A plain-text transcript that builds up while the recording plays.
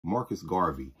Marcus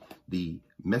Garvey, The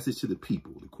Message to the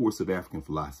People, The Course of African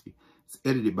Philosophy. It's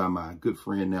edited by my good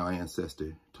friend, now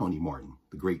ancestor, Tony Martin,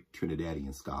 the great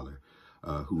Trinidadian scholar,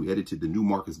 who edited the New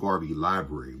Marcus Garvey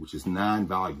Library, which is 9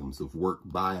 volumes of work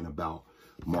by and about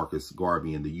Marcus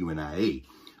Garvey and the UNIA.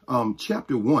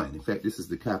 Chapter 1, in fact, this is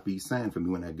the copy signed for me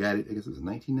when I got it. I guess it was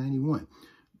 1991.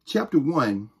 Chapter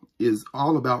 1 is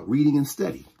all about reading and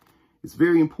study. It's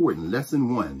very important.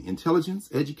 Lesson 1, intelligence,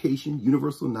 education,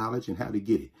 universal knowledge, and how to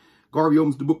get it. Garvey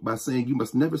opens the book by saying you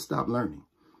must never stop learning.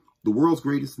 The world's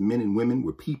greatest men and women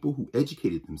were people who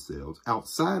educated themselves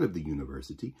outside of the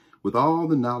university with all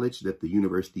the knowledge that the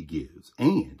university gives.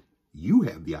 And you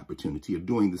have the opportunity of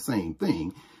doing the same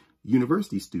thing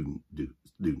university students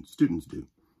do.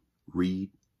 Read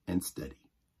and study.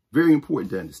 Very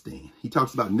important to understand. He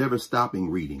talks about never stopping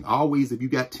reading. Always, if you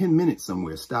got 10 minutes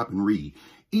somewhere, stop and read.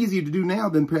 Easier to do now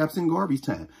than perhaps in Garvey's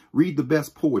time. Read the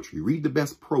best poetry. Read the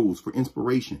best prose for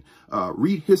inspiration.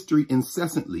 Read history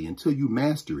incessantly until you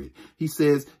master it. He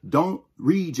says, don't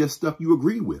read just stuff you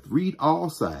agree with. Read all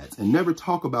sides and never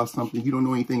talk about something you don't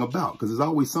know anything about, because there's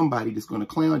always somebody that's going to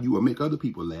clown you or make other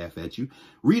people laugh at you.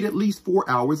 Read at least 4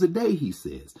 hours a day, he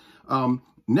says.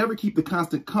 Never keep the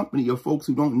constant company of folks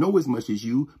who don't know as much as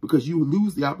you, because you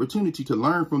lose the opportunity to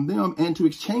learn from them and to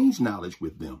exchange knowledge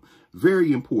with them.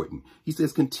 Very important. He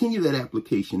says, continue that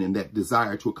application and that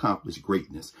desire to accomplish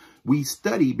greatness. We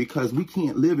study because we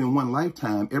can't live in one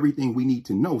lifetime everything we need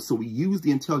to know. So we use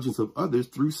the intelligence of others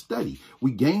through study.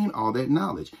 We gain all that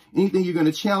knowledge. Anything you're going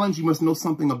to challenge, you must know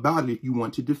something about it if you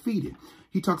want to defeat it.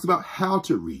 He talks about how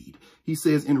to read. He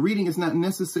says, in reading, it's not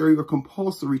necessary or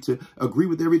compulsory to agree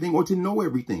with everything or to know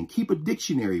everything. Keep a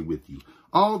dictionary with you.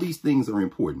 All these things are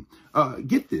important.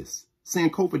 Get this.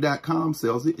 Sankofa.com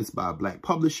sells it. It's by a Black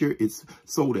publisher. It's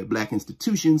sold at Black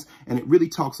institutions. And it really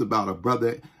talks about a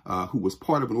brother who was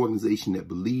part of an organization that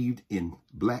believed in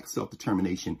Black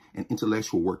self-determination, and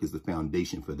intellectual work is the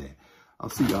foundation for that. I'll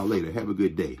see y'all later. Have a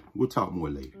good day. We'll talk more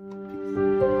later.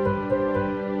 Peace.